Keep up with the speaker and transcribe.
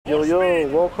Yo yo,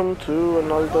 welcome to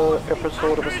another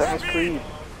episode of Assassin's Creed.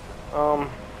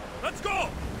 Let's go!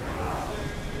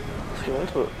 Let's get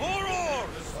into it. More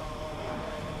oars!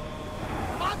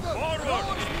 Forward!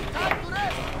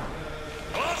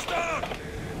 Faster!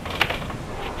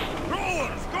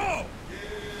 Rowers, go!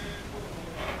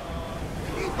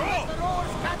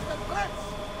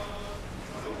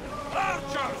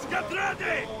 Archers, get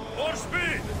ready! More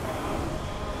speed!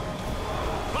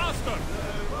 Faster!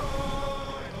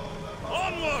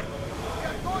 Onward! We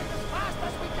are going as fast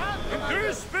as we can,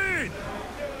 Increase speed!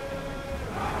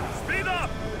 Speed up!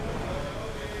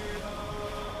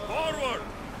 Forward!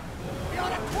 We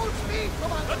are at full speed,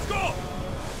 Commander! Let's go!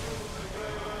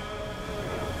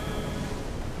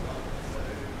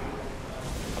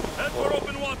 Head for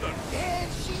open water! There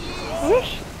she is!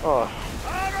 Whoosh! Oh,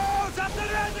 Arrows at the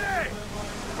ready!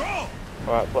 Go!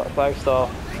 alright, Black Flag Star.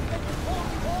 Don't think that you hold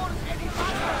the oars any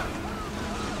faster!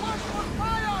 Watch for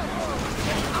fire!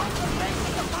 Get out the range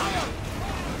of the fire!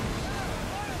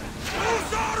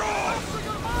 Use arrows! To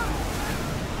your mark!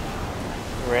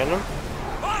 Random?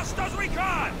 Fast as we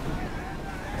can!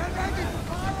 Get ready to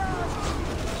fire!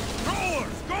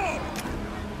 Rowers, go!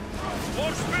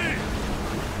 More speed!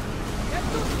 Get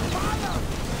to the fire!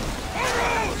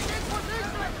 Arrows! In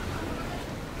position!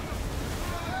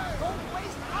 Don't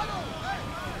waste ammo!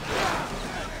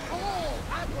 Oh,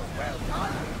 that was well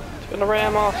done! It's gonna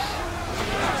ram us.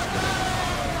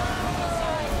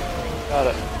 Got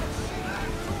it.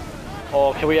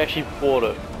 Oh, can we actually board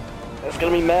it? It's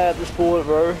gonna be mad, this board,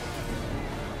 bro.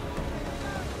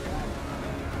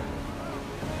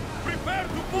 Prepare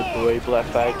to Good board! boy, Black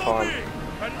Flag Follow time. me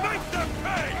and make them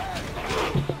pay!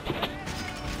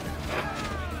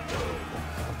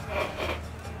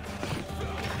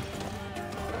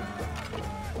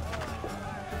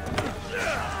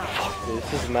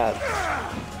 This is mad.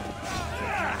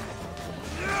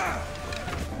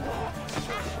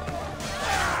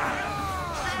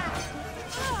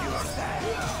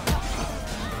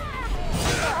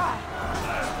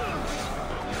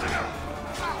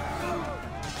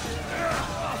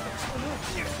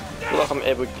 I feel like I'm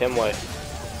Edward Kenway.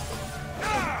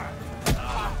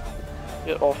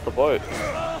 Get off the boat.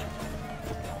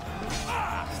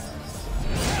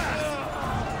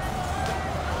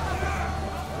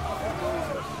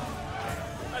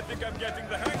 I think I'm getting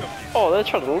the hang of this. Oh, they're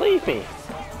trying to leave me.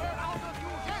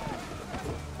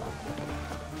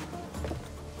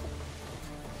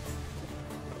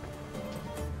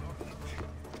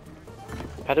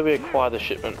 How do we acquire the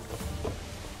shipment?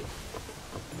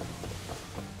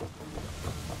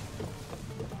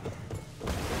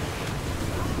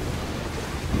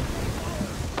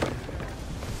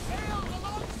 Sail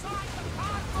alongside the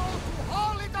cargo to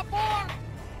haul it aboard!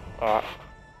 Alright.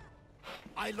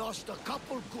 I lost a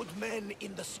couple good men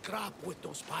in the scrap with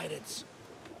those pirates.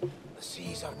 The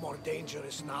seas are more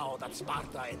dangerous now that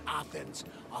Sparta and Athens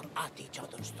are at each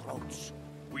other's throats.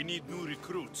 We need new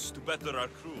recruits to better our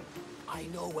crew. I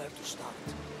know where to start.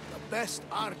 The best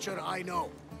archer I know.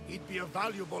 He'd be a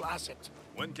valuable asset.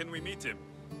 When can we meet him?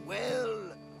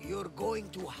 Well, you're going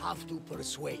to have to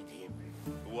persuade him.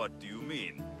 What do you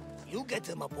mean? You get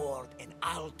him aboard and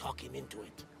I'll talk him into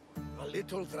it. A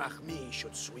little drachmi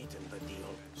should sweeten the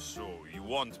deal. So you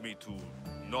want me to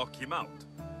knock him out?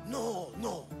 No,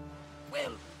 no.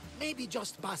 Well, maybe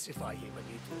just pacify him a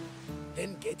little.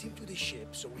 Then get him to the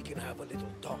ship so we can have a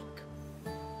little talk.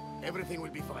 Everything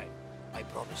will be fine. I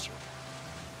promise you.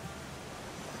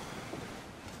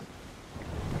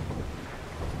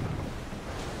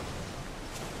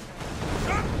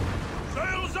 Ship!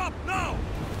 Sails up now!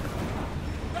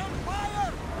 Then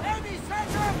fire! Any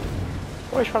second!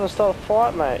 Why are you trying to start a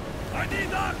fight, mate? I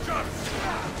need archers!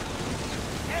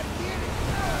 Get here!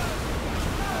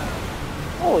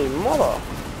 Holy mother!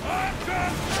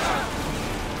 Archers!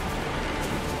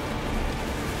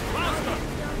 Faster!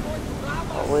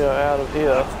 Oh, we are out of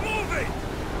here. Move it!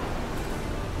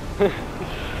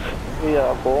 We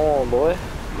are born, boy.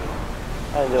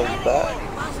 And just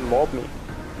that mob me.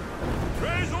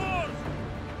 Raise oars!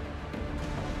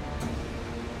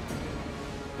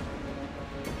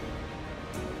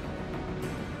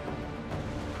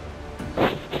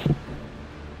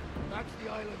 That's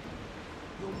the island.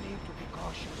 You'll need to be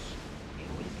cautious. It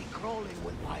will be crawling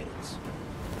with pirates.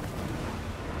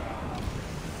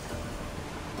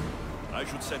 I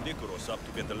should send Icarus up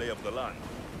to get the lay of the land.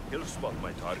 He'll spot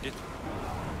my target.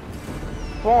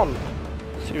 Come on.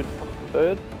 Stupid fucking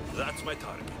bird. That's my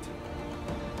target.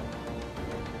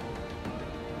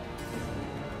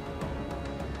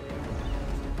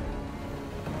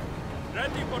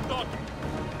 Ready for docking.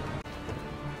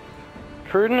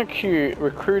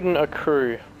 Recruiting a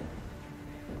crew.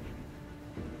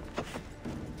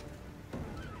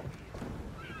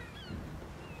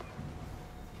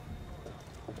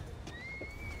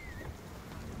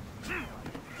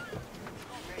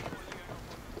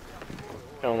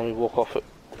 Oh, let me walk off it.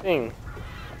 Ding.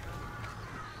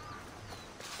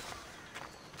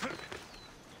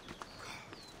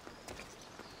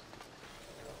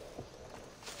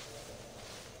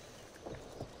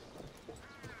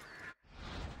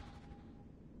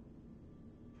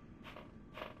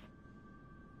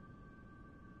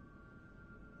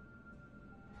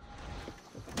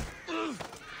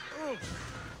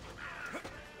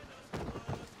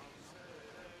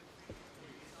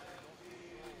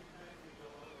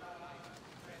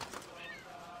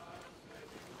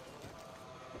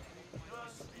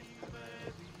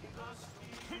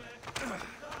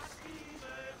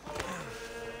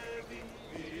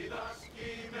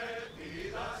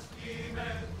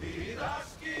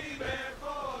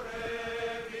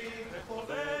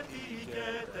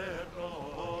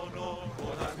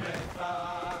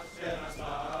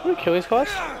 Can we kill these guys?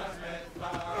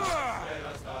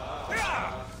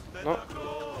 No.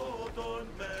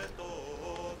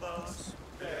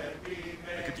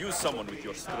 I could use someone with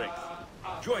your strength.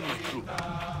 Join my crew.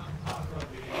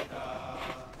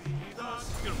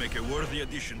 You'll make a worthy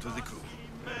addition to the crew.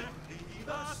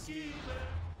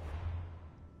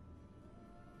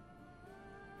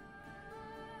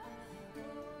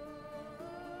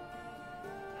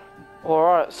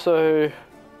 Alright, so...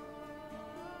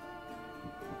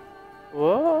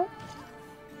 What?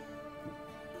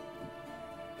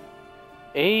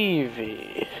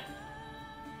 Evie.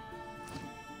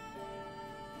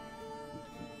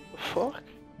 The fuck?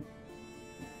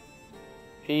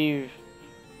 Eve.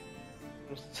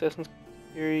 Assassin's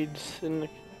Creed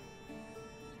Syndicate.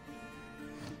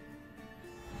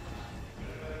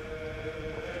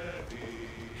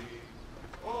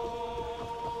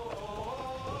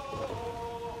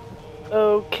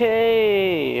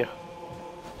 Okay.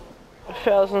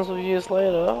 Thousands of years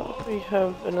later, we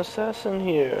have an assassin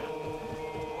here.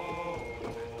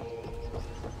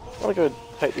 I'm gonna go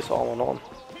take this island on.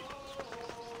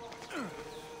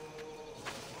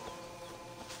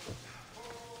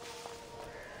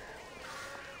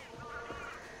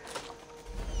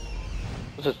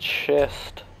 There's a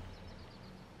chest.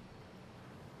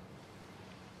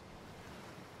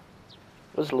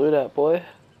 Where's the loot at, boy?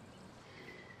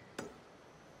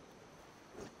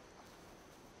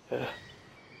 Yeah.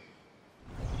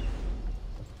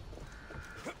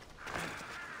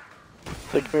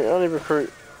 So can we only recruit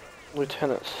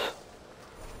lieutenants?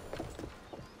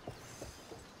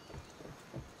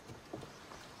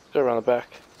 Go around the back.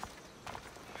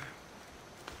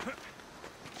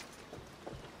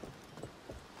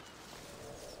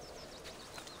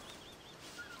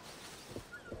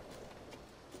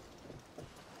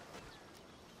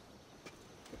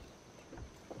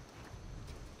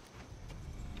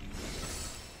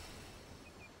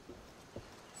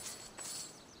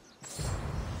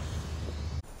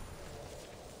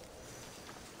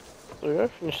 There we go,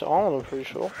 finished the island, I'm pretty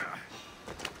sure.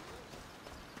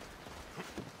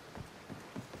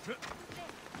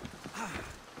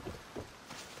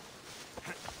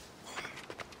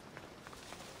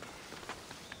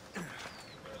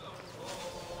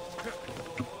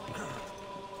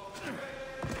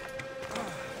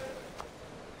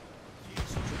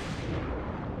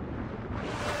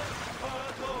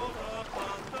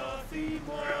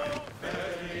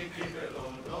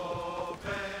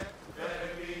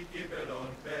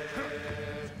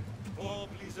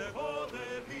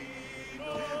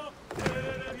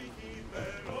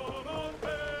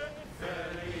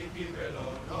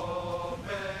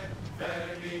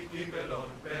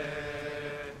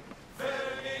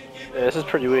 Yeah, this is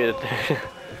pretty weird.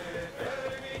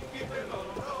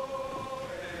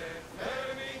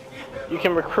 You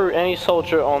can recruit any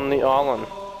soldier on the island.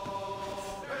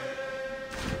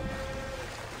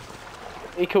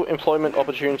 Equal Employment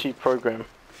Opportunity Program.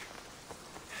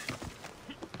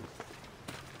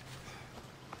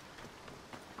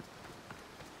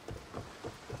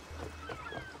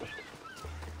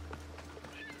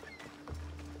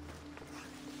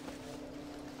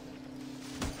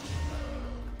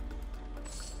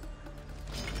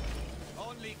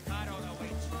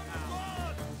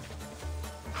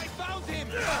 I found him!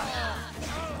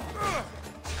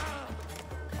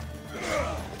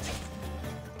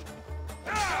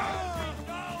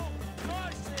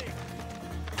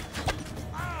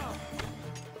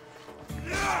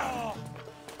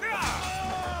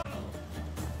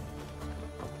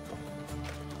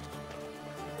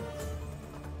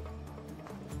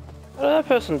 How did that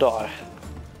person die?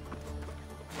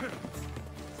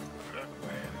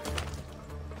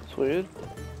 It's weird.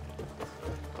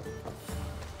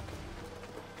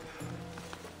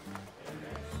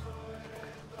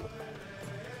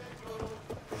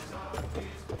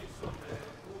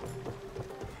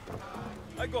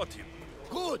 I got him.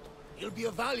 Good. He'll be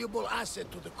a valuable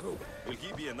asset to the crew. Will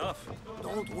he be enough?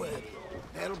 Don't worry.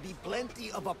 There'll be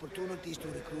plenty of opportunities to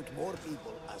recruit more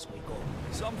people as we go.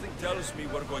 Something tells me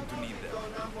we're going to need them.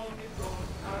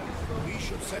 We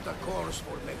should set a course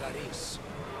for Megaris.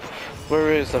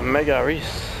 Where is the Megaris?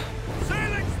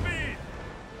 Sailing speed!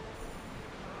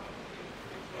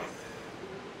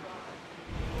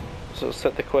 So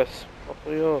set the quest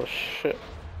properly. Oh shit.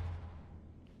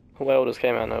 Whale just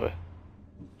came out of nowhere.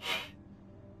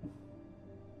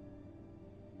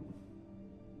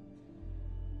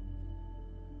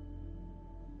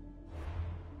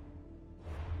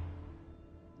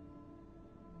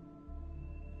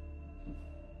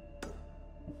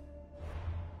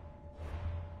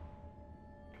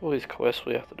 All these quests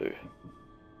we have to do.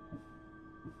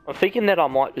 I'm thinking that I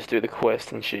might just do the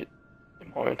quest and shit in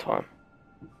my own time.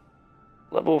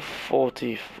 Level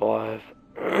 45.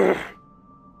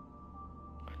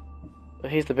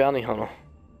 But he's the bounty hunter.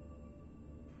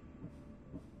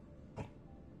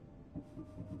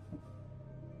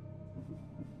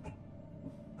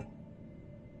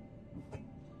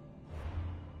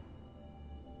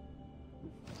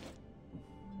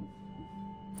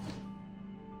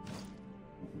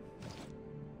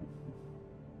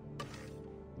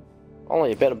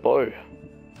 Only a better bow.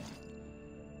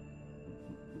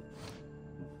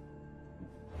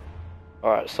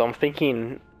 Alright, so I'm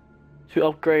thinking to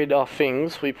upgrade our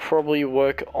things, we probably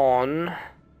work on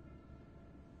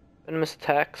venomous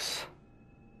attacks.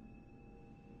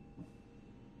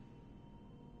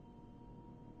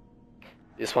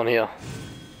 This one here.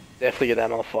 Definitely get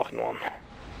that motherfucking one.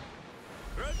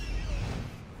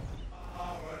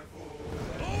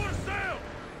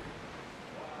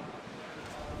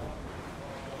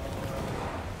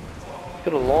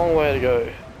 Got a long way to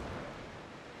go.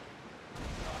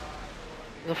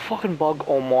 There's a fucking bug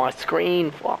on my screen.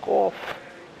 Fuck off.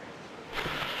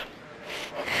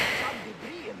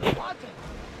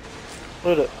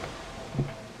 Look at it.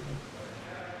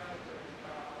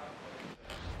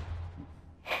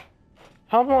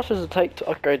 How much does it take to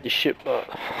upgrade the ship?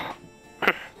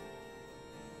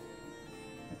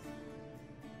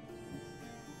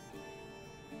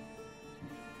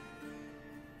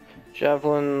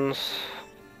 Javelins.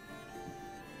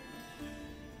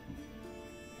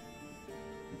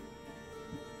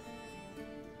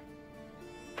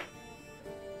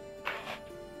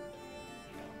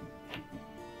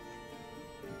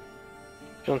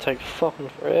 It's gonna take fucking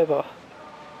forever.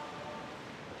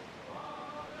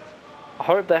 I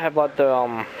hope they have like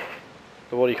the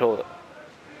what do you call it?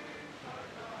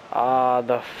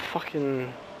 The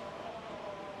fucking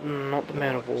not the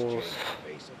Man of Wars.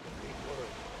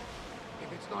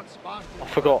 I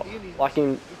forgot. Like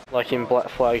in Black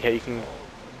Flag, how you can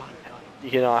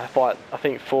fight. I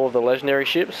think 4 of the legendary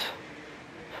ships.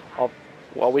 I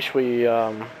wish we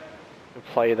could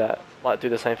play that, like do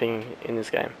the same thing in this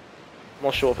game. I'm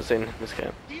not sure if it's in this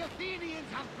game. The Athenians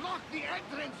have blocked the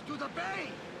entrance to the bay.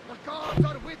 The gods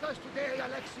are with us today,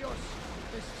 Alexios.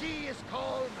 The sea is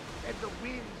calm and the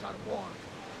winds are warm.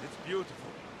 It's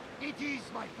beautiful. It is,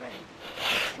 my friend.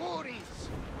 Sure is.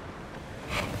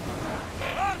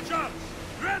 Archers!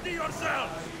 Ready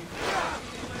yourselves!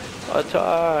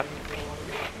 Attack!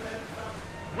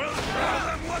 We'll show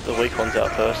them what The weak ones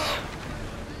out first.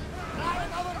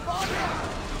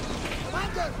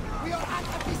 Commander, we are at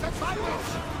a disadvantage.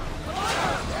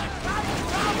 Commander, they're trying to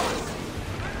grab us.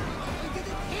 We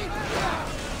didn't hit.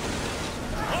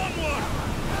 Onward!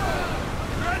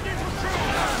 Ready to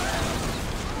shoot!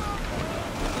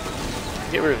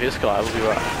 Get rid of this guy, we'll be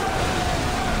right.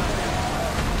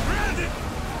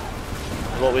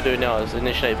 What we do now is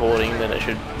initiate boarding, then it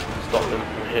should stop them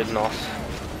from hitting us.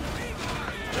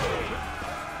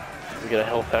 We get a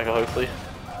health packer, hopefully.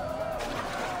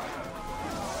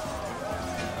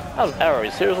 Out of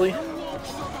arrows, seriously?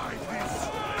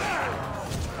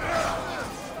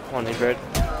 Come on, Negred.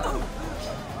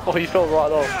 Oh, he fell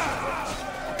right off.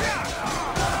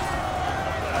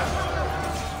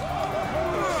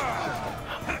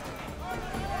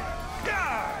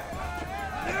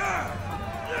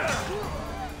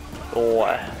 Oh.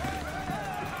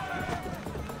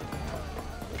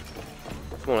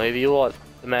 Come on, Evie, you're like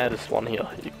the maddest one here.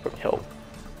 You can probably help.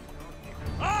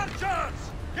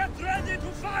 Archers! Get ready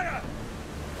to fire!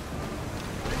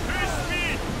 Increase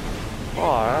speed!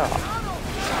 Oh, yeah.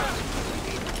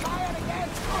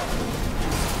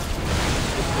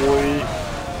 Good boy.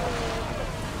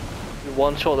 You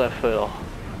one shot that fella.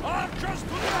 Archers to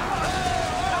the front!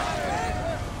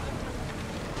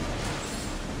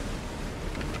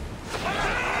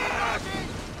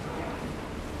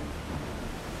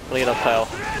 Look at that tail.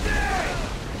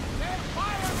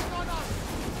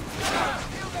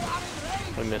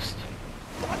 missed.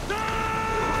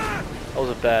 That was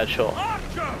a bad shot.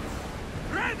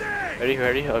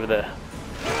 Ready, over there.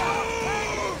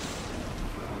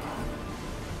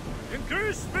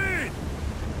 Increase speed!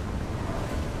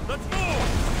 Let's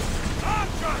move!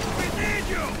 Archers, we need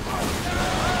you!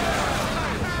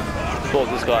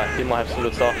 Towards this guy, he might have some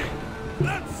good stuff.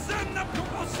 Let's send them to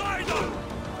Poseidon!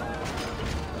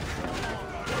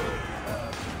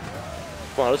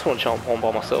 Well, I just want to jump on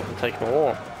by myself and take them all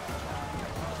on.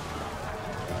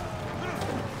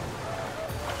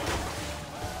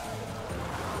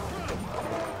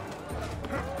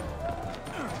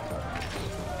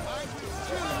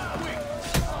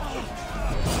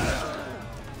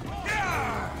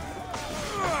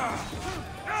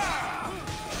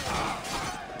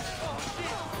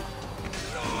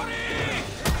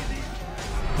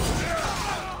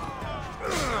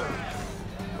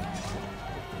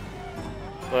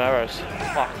 No arrows.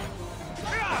 Fuck.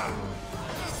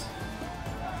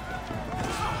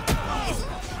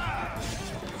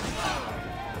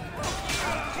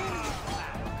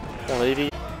 Come on, Levy.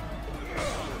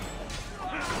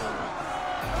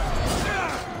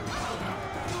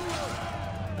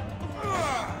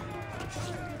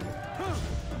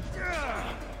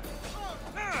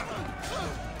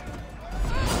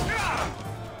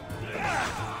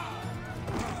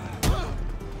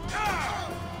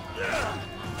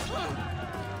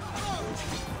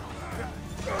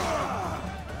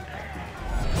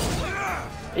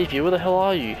 Evie, where the hell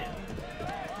are you?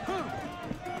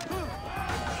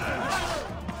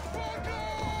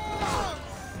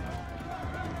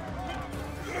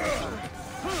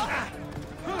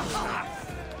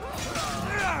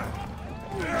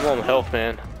 I'm on health,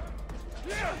 man.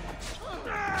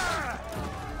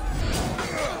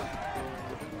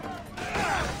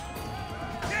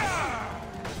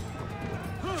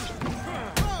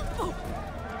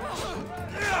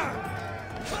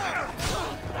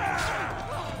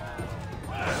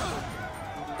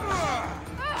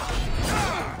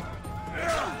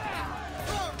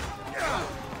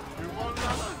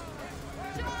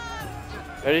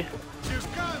 Ready?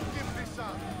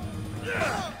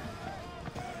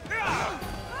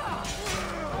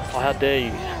 Oh, how dare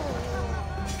you?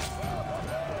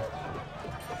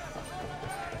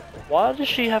 Why does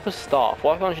she have a staff?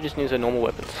 Why can't she just use her normal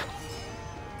weapons?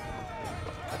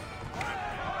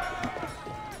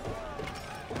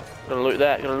 Gonna loot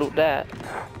that, gonna loot that.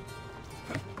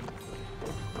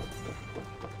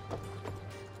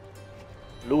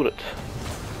 Loot it.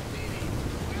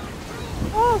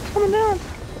 Oh, it's coming down.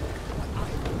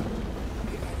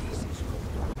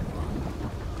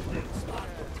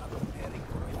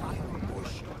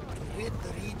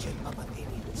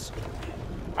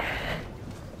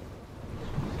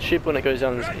 Ship when it goes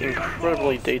down is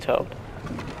incredibly detailed.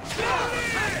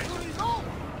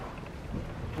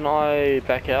 Can I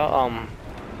back out?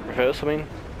 Reverse, I mean.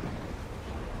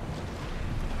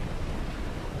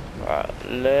 Alright,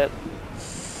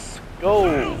 let's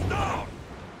go.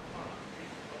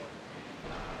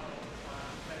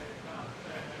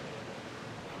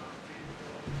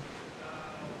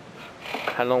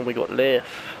 How long we got left?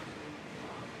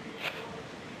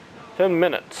 10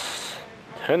 minutes.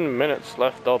 10 minutes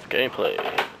left of gameplay.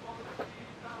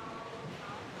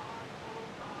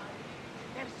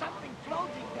 There's something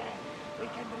floating there. We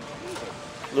can retrieve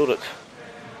it. Loot it.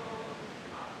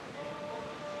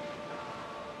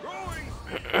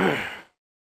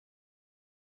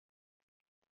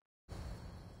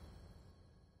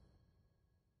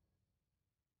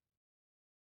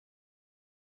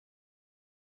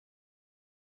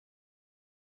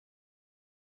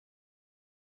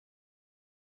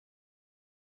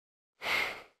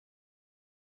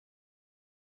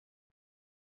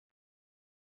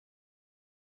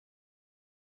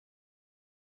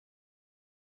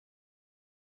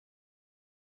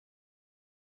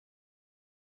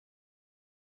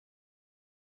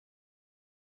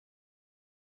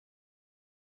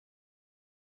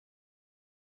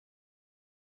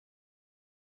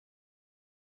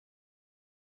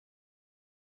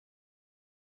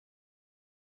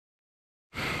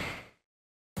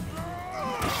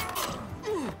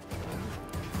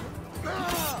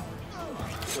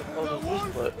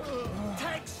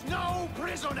 Takes no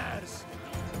prisoners.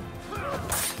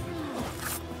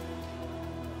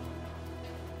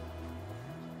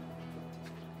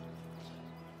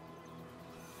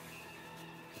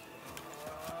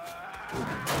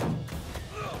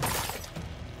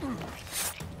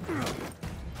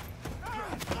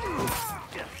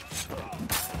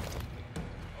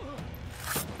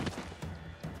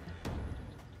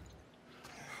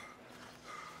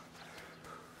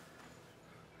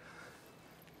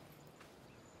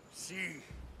 see.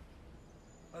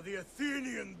 The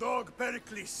Athenian dog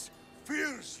Pericles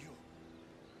fears you.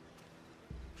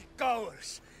 He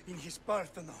cowers in his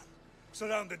Parthenon,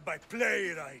 surrounded by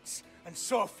playwrights and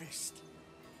sophists.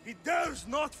 He dares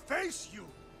not face you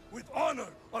with honor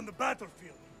on the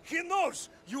battlefield. He knows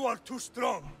you are too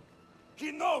strong.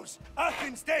 He knows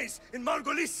Athens' days in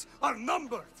Margolis are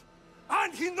numbered.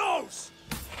 And he knows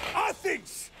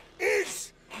Athens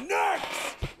is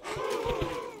next!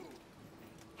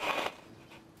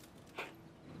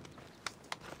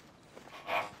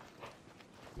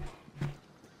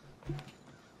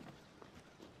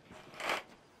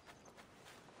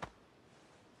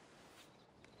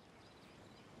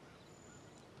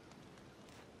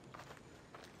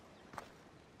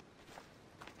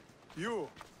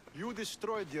 You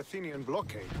destroyed the Athenian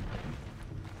blockade.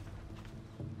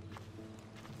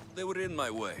 They were in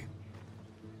my way.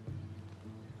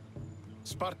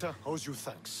 Sparta owes you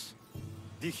thanks.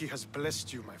 Diki has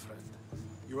blessed you, my friend.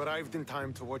 You arrived in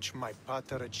time to watch my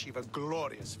pater achieve a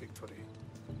glorious victory.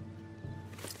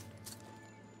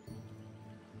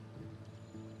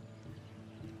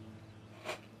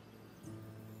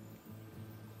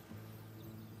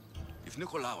 If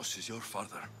Nikolaos is your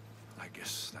father, I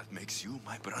guess that makes you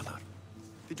my brother.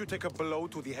 Did you take a blow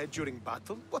to the head during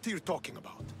battle? What are you talking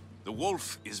about? The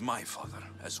wolf is my father,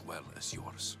 as well as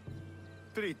yours.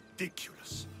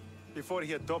 Ridiculous. Before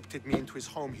he adopted me into his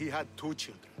home, he had 2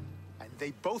 children. And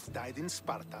they both died in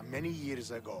Sparta many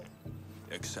years ago.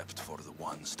 Except for the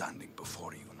one standing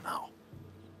before you now.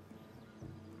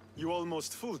 You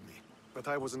almost fooled me, but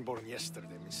I wasn't born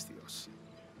yesterday, Mystios.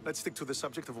 Let's stick to the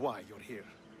subject of why you're here.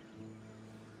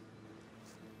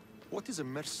 What is a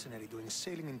mercenary doing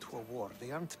sailing into a war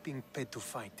they aren't being paid to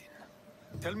fight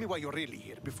in? Tell me why you're really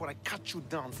here before I cut you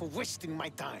down for wasting my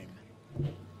time.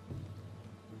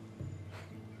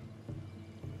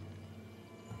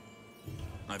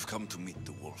 I've come to meet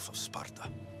the Wolf of Sparta.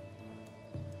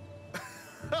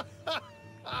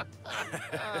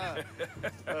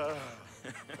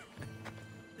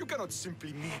 You cannot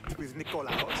simply meet with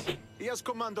Nikolaos. He has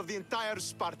command of the entire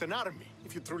Spartan army.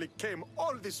 If you truly came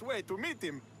all this way to meet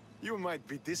him, you might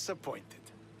be disappointed.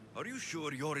 Are you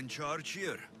sure you're in charge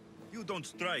here? You don't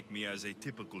strike me as a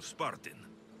typical Spartan.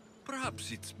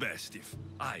 Perhaps it's best if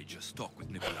I just talk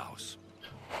with Nikolaos.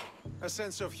 A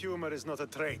sense of humor is not a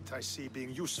trait I see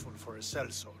being useful for a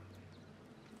sellsword.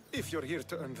 If you're here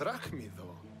to earn drachmi,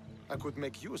 though, I could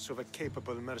make use of a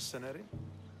capable mercenary.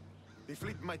 The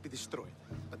fleet might be destroyed,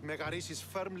 but Megaris is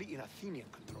firmly in Athenian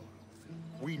control.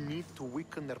 We need to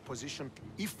weaken their position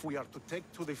if we are to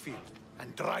take to the field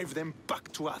and drive them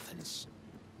back to Athens.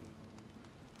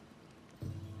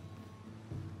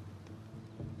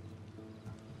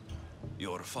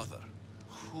 Your father,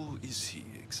 who is he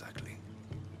exactly?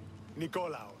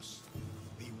 Nikolaos,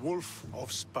 the Wolf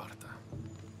of Sparta.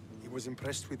 He was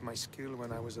impressed with my skill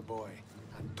when I was a boy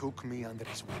and took me under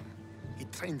his wing. He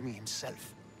trained me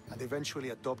himself and eventually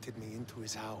adopted me into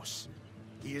his house.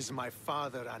 He is my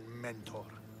father and mentor.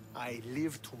 I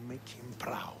live to make him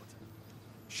proud.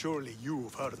 Surely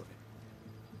you've heard of him.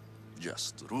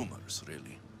 Just rumors,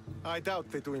 really. I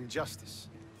doubt they do him justice.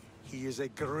 He is a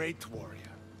great warrior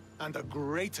and a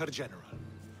greater general.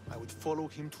 I would follow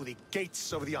him to the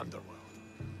gates of the underworld.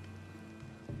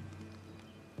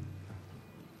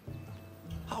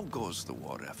 How goes the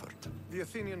war effort? The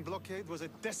Athenian blockade was a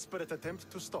desperate attempt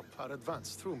to stop our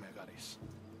advance through Megaris.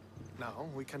 Now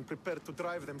we can prepare to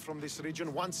drive them from this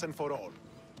region once and for all.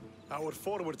 Our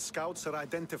forward scouts are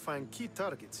identifying key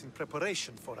targets in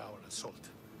preparation for our assault.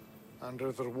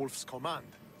 Under the Wolf's command,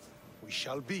 we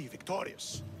shall be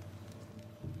victorious.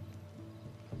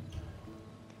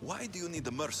 Why do you need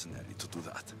a mercenary to do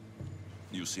that?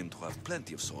 You seem to have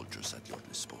plenty of soldiers at your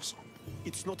disposal.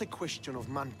 It's not a question of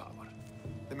manpower.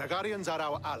 The Megarians are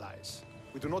our allies.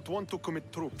 We do not want to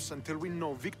commit troops until we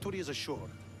know victory is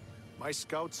assured. My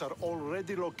scouts are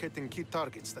already locating key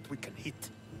targets that we can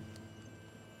hit.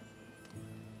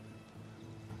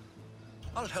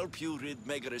 I'll help you rid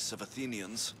Megaris of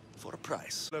Athenians for a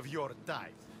price. Of your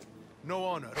type. No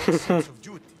honor or sense of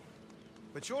duty.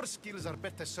 But your skills are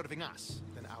better serving us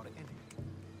than our enemy.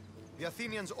 The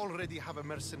Athenians already have a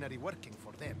mercenary working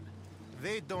for them.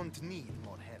 They don't need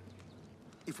more help.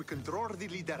 If we can draw the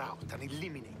leader out and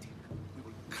eliminate him, we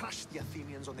will crush the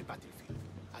Athenians on the battlefield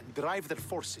and drive their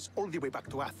forces all the way back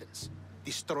to Athens,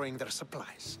 destroying their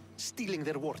supplies, stealing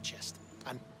their war chest,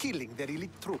 and killing their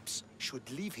elite troops should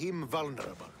leave him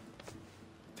vulnerable.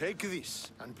 Take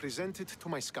this and present it to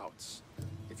my scouts.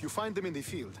 If you find them in the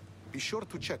field, be sure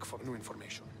to check for new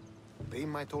information. They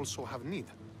might also have need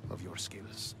of your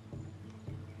skills.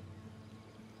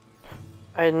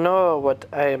 I know what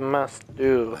I must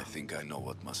do. I think I know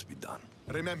what must be done.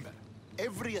 Remember,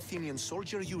 every Athenian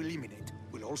soldier you eliminate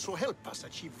will also help us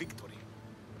achieve victory.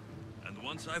 And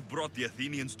once I've brought the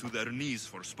Athenians to their knees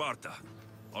for Sparta,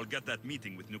 I'll get that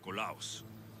meeting with Nikolaos.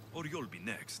 Or you'll be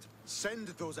next. Send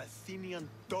those Athenian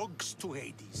dogs to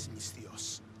Hades,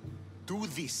 Misthios. Do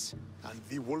this, and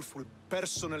the wolf will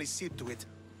personally see to it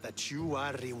that you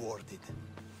are rewarded.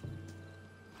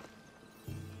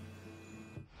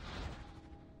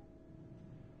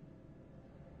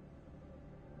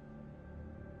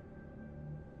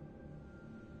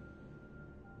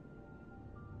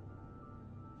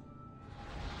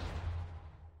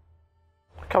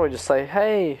 Can't we just say,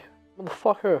 hey,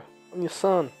 motherfucker, I'm your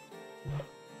son.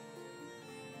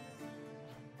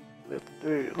 We have to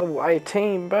do level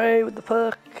 18, bro, what the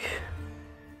fuck?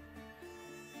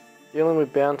 Dealing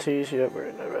with bounties, you don't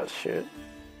really know about shit.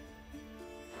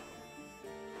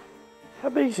 How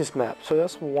big is this map? So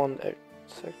that's one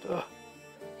sector.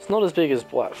 It's not as big as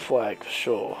Black Flag for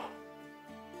sure.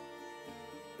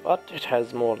 But it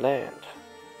has more land.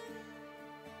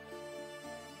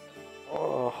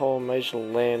 Oh, a whole major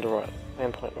land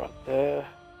point right there.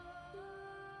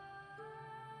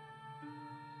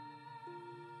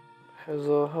 Has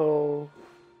a whole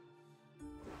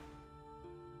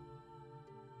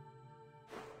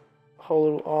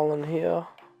little island here.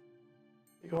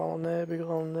 Big island there, big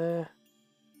island there.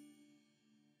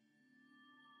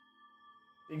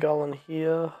 Big island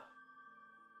here.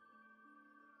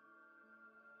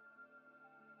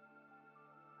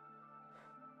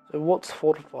 So what's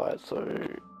fortified? So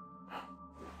this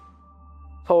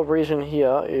whole region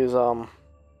here is the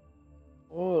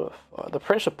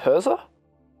Prince of Persia.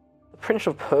 The Prince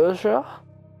of Persia.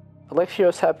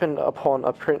 Alexios happened upon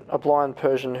a blind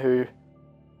Persian who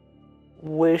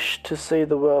wished to see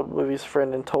the world with his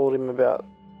friend and told him about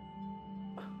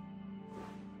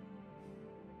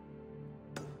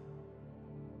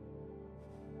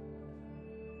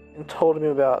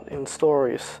in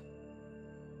stories.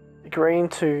 Agreeing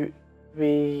to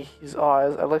be his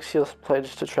eyes, Alexios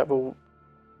pledged to travel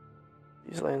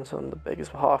these lands on the beggar's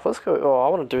behalf. Let's go. Oh, I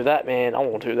want to do that, man. I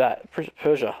want to do that. Prince of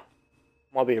Persia.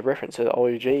 Might be a reference to the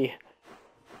OG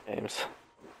games.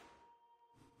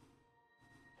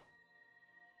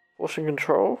 Forcing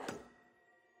control.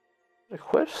 A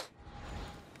quest.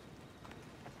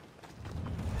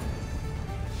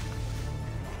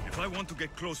 If I want to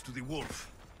get close to the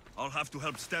wolf, I'll have to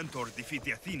help Stentor defeat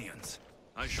the Athenians.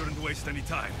 I shouldn't waste any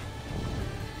time.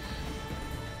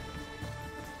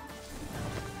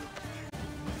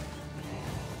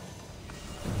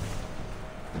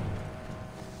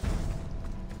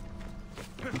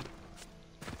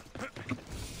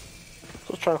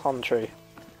 Let's try and climb the tree.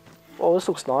 Oh, this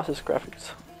looks nice, this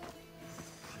graphics.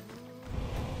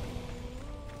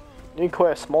 New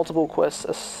quest, multiple quests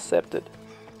accepted.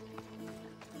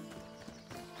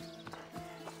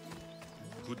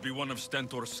 Could be one of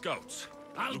Stentor's scouts.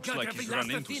 Looks like he's run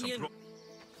into some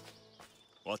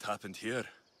What happened here?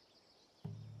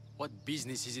 What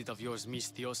business is it of yours,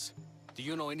 Misthios? Do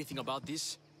you know anything about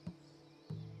this?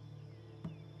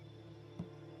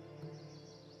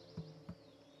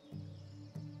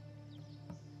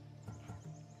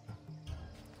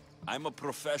 I'm a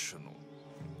professional.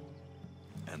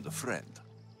 And a friend.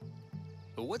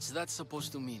 But what's that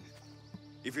supposed to mean?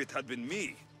 If it had been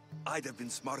me, I'd have been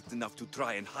smart enough to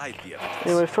try and hide the evidence.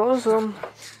 Anyway, fellas,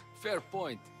 Fair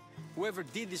point. Whoever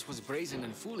did this was brazen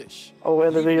and foolish. I'll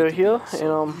end the video here,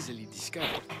 so and easily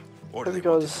discovered. Or hope they you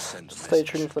wanted guys to send a stay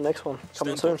message. tuned for the next one.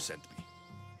 Coming Stentor soon. sent me.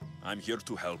 I'm here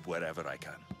to help wherever I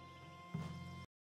can.